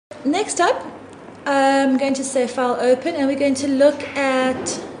next up, I'm going to say file open, and we're going to look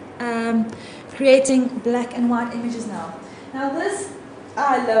at creating black and white images now. Now this,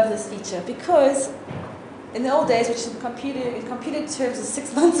 I love this feature because in the old days, which in computer terms is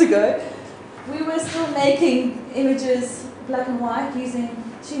 6 months ago, we were still making images black and white using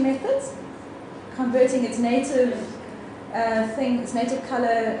two methods: converting its native its native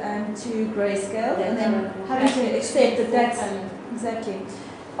color to grayscale, and then having to accept that that's exactly,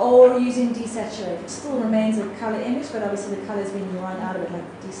 or using desaturate, which still remains a color image, but obviously the colors when you run out of it, like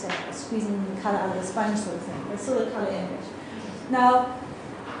squeezing the color out of a sponge sort of thing. It's still a color image. Now,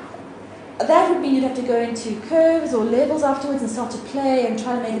 that would mean you'd have to go into curves or levels afterwards and start to play and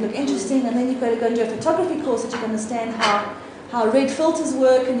try to make it look interesting, and then you've got to go and do a photography course that you can understand how red filters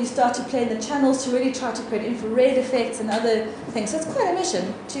work, and you start to play in the channels to really try to create infrared effects and other things. So it's quite a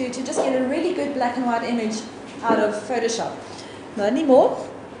mission to just get a really good black and white image out of Photoshop. Not anymore.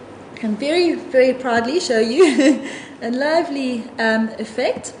 I can very, very proudly show you a lovely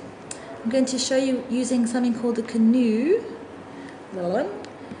effect. I'm going to show you using something called the canoe. The one.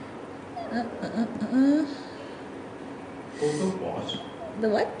 The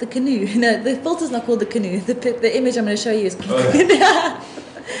what? The canoe. No, the filter's not called the canoe. The image I'm going to show you is called the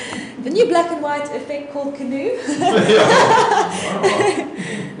canoe. The new black and white effect called canoe.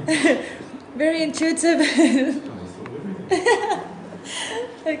 Very intuitive.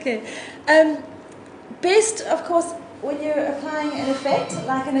 Okay. Best, of course, when you're applying an effect,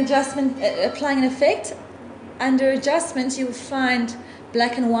 like an adjustment, applying an effect, under adjustments you will find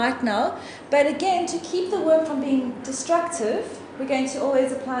black and white now. But again, to keep the work from being destructive, we're going to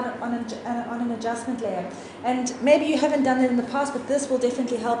always apply it on an adjustment layer. And maybe you haven't done it in the past, but this will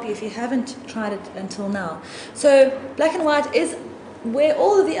definitely help you if you haven't tried it until now. So black and white is where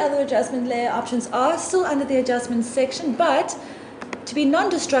all of the other adjustment layer options are, still under the adjustments section, but to be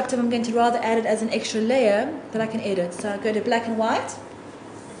non-destructive, I'm going to rather add it as an extra layer that I can edit. So I go to black and white,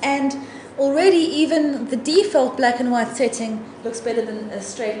 and already even the default black and white setting looks better than a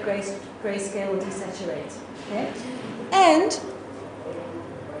straight grayscale or desaturate. Okay? And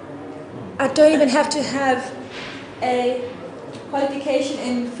I don't even have to have a qualification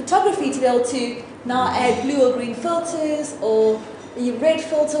in photography to be able to now add blue or green filters or a red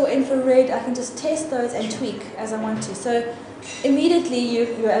filter or infrared. I can just test those and tweak as I want to. So immediately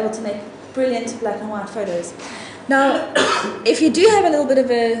you're able to make brilliant black and white photos. Now, if you do have a little bit of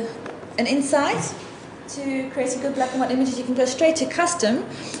an insight to creating good black and white images, you can go straight to custom.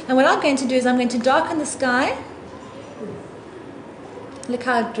 And what I'm going to do is I'm going to darken the sky. Look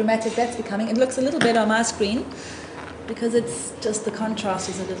how dramatic that's becoming. It looks a little better on my screen because it's just the contrast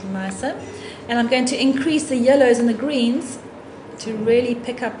is a little nicer. And I'm going to increase the yellows and the greens to really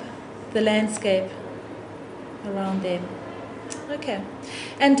pick up the landscape around there. Okay.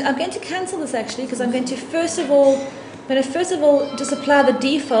 And I'm going to cancel this actually because I'm going to first of all just apply the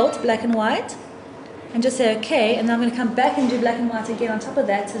default black and white and just say okay, and then I'm going to come back and do black and white again on top of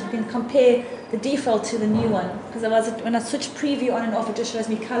that so you can compare the default to the new one, because otherwise when I switch preview on and off it just shows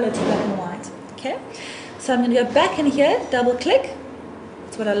me color to black and white. Okay, so I'm going to go back in here, double click.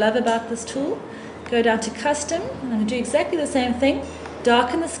 That's what I love about this tool. Go down to custom, and I'm going to do exactly the same thing.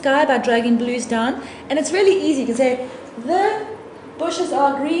 Darken the sky by dragging blues down, and it's really easy. You can say the bushes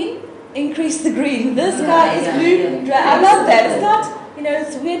are green, increase the green. This sky is blue. I love that. It's not,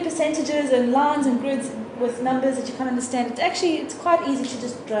 it's weird percentages and lines and grids with numbers that you can't understand. It's quite easy to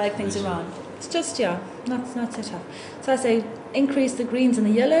just drag things around. It's just, not so tough. So I say increase the greens and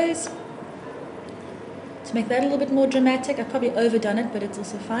the yellows to make that a little bit more dramatic. I've probably overdone it, but it's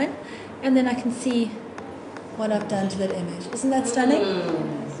also fine. And then I can see what I've done to that image. Isn't that stunning?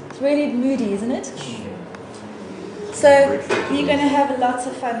 It's really moody, isn't it? So you're going to have lots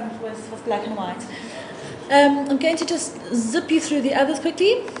of fun with black and white. I'm going to just zip you through the others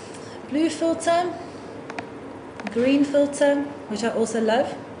quickly. Blue filter, green filter, which I also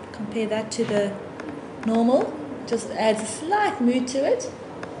love. Compare that to the normal. Just adds a slight mood to it.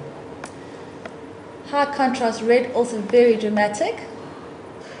 High contrast red, also very dramatic.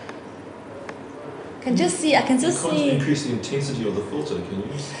 I can just see. You can't increase the intensity of the filter, can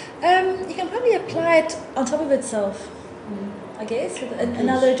you? You can probably apply it on top of itself, I guess, with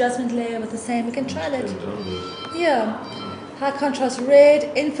another adjustment layer with the same. We can try that. Yeah. High contrast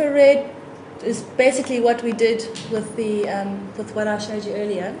red, infrared is basically what we did with the with what I showed you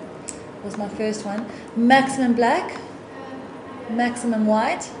earlier. Was my first one. Maximum black, maximum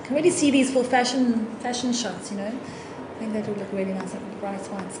white. You can really see these for fashion shots. I think that would look really nice on a bright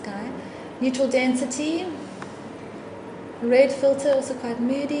white sky. Neutral density, red filter, also quite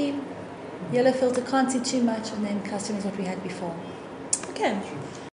moody, yellow filter, can't see too much, and then custom is what we had before. Okay. Okay.